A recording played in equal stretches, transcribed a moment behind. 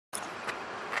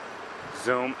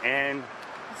Zoom in,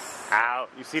 out.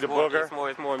 You see the booger? It's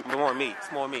more me.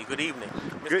 It's more me. Good evening.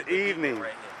 Good evening. Right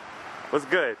here. What's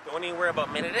good? Don't even worry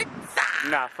about minutes.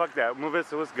 Nah, fuck that. Move it.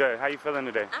 So what's good? How you feeling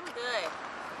today? I'm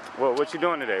good. What you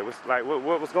doing today? What's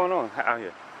going on out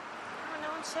here? I don't know,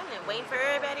 I'm chilling, waiting for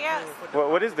everybody else.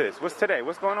 What is this? What's today?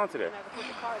 What's going on today?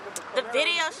 The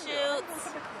video shoots.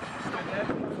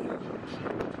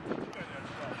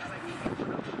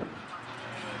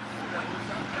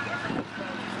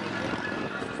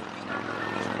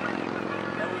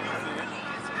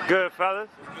 Good, fellas.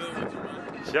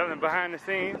 Chilling behind the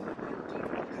scenes.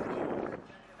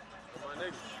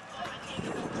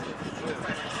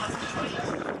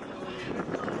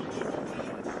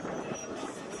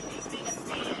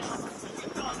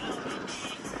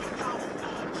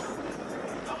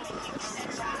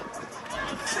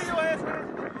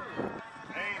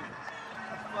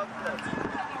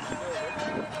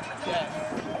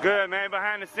 Good, man.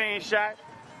 Behind the scenes shot.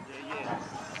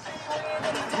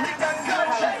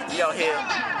 We out here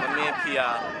with me and PR, you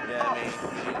know what I mean?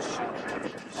 Shoot.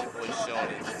 It's your boy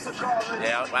Shawnee.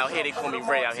 Yeah, out here they call me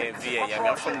Ray out here in VA, you know what I mean?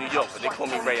 I'm from New York, but they call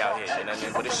me Ray out here, you know what I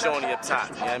mean? But it's Shawnee up top,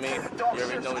 you know what I mean? You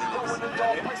already know what it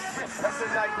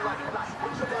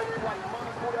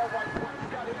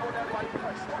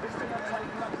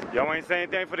is. Y'all ain't say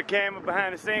anything for the camera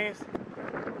behind the scenes?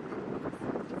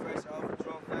 Fresh off the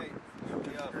drunk night.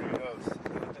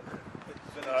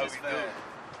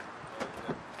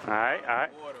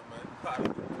 Alright. Water, man.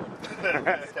 Water.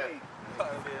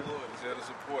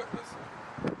 Support.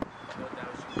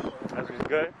 That's what's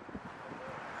good.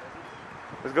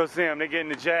 Let's go see them. They're getting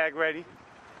the Jag ready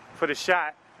for the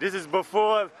shot. This is the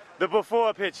before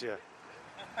picture.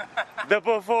 The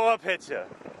before picture.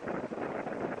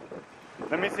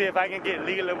 Let me see if I can get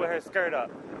Leela with her skirt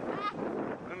up.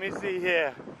 Let me see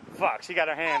here. Fuck, she got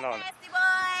her hand on it. Nasty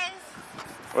boys.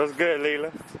 What's good,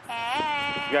 Leela?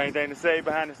 Hey. You got anything to say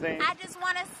behind the scenes? I just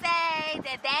want to say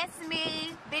that That's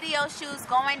Me video shoots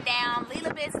going down.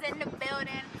 Leela Bit's in the building.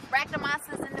 Rack the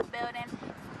Monsters in the building.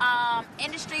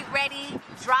 Industry ready.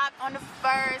 Drop on the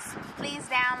 1st. Please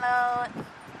download.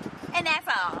 And that's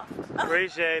all.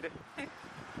 Appreciate it.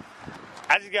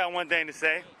 I just got one thing to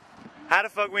say. How the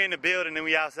fuck we in the building and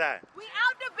we outside? We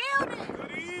out the building.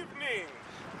 Good evening.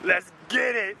 Let's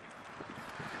get it.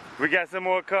 We got some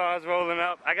more cars rolling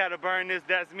up. I gotta burn this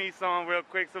That's Me song real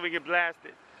quick so we can blast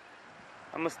it.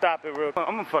 I'm gonna stop it real quick.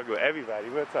 I'm gonna fuck with everybody.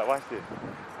 Real talk. Watch this.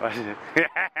 Watch this.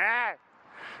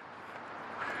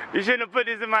 You shouldn't have put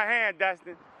this in my hand,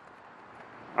 Dustin.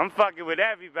 I'm fucking with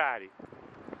everybody.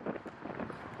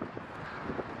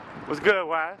 What's good,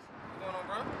 Wise? What's going on,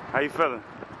 bro? How you feeling?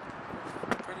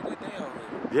 Pretty good day out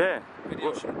here. Yeah.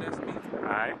 Video shoot, That's Me.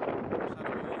 Alright. Shout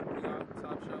out to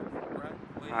Top Shelf,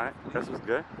 right? Alright. That's what's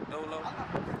good. Dolo.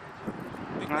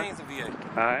 Big Alright. things in VA.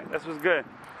 Alright. That's what's good.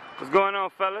 What's going on,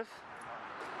 fellas?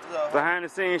 Behind the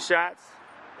scenes shots.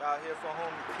 Y'all here for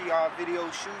home PR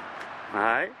video shoot.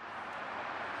 Alright.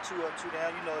 2 up, 2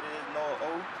 down. You know it is. No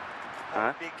O.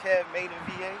 Big Kev made in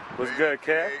VA. What's good,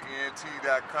 Kev?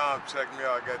 ENT.com. Check me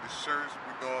out. I got the shirts.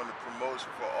 We're doing the promotion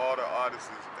for all the artists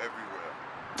everywhere.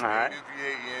 Alright.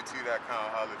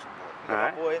 ENT.com. Holla at your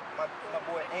boy. Alright. My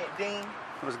boy Aunt Dean.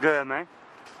 What's good, man?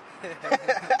 He's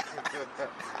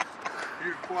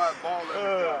a quiet ball at the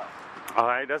top.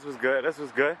 Alright, that's what's good. That's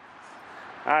what's good.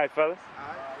 Alright, fellas.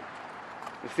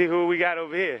 Let's see who we got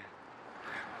over here.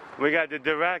 We got the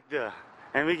director.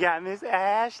 And we got Miss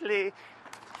Ashley.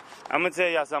 I'm gonna tell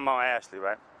y'all something about Ashley,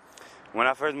 right? When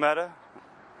I first met her,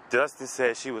 Dustin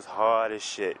said she was hard as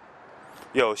shit.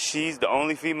 Yo, she's the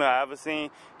only female I ever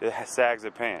seen that sags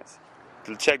her pants.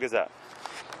 Check this out.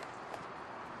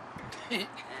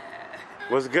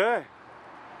 What's good?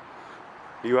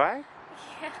 You alright?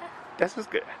 Yeah. That's what's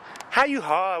good. How you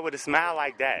hard with a smile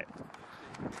like that?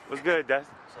 What's good,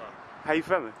 Dustin? What's up? How you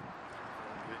feeling?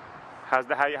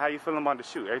 How you feeling about the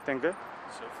shoot? Everything good?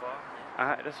 So far.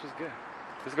 Alright, that's what's good.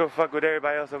 Let's go fuck with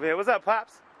everybody else over here. What's up,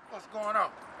 Pops? What's going on?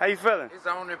 How you feeling? It's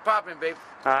on and popping, baby.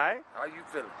 Alright. How you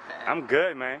feeling? I'm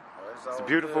good, man. Oh, It's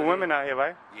beautiful women out here,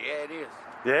 right? Yeah, it is.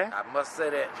 Yeah? I must say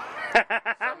that.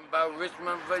 Something about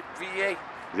Richmond, VA.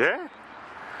 Yeah?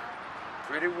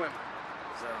 Pretty women.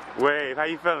 So, Wave, how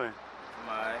you feeling?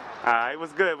 Alright. Alright,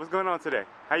 what's good? What's going on today?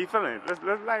 How you feeling? Let's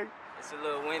like. It's a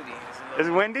little windy. It's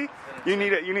windy? You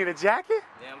need a jacket?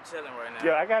 Yeah, I'm chilling right now.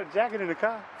 Yo, I got a jacket in the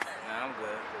car. Nah, I'm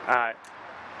good. Alright.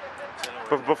 Chilling right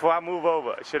But before I move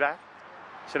over, should I?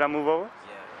 Should I move over? now.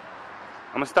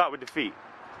 I'm gonna start with the feet.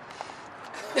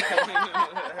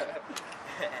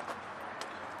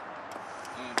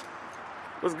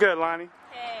 What's good, Lonnie?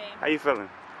 Hey. How you feeling?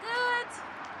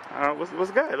 Good.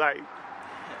 What's good? Like, I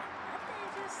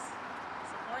think just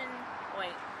Wait,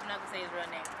 I'm not gonna say his real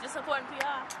name. Just supporting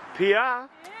PR. PR? Yeah.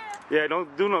 Yeah,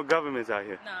 don't do no governments out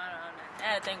here. No, I'm not. I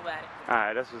had to think about it.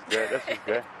 Alright, that's what's good. That's what's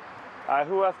good. Alright,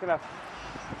 who else can I?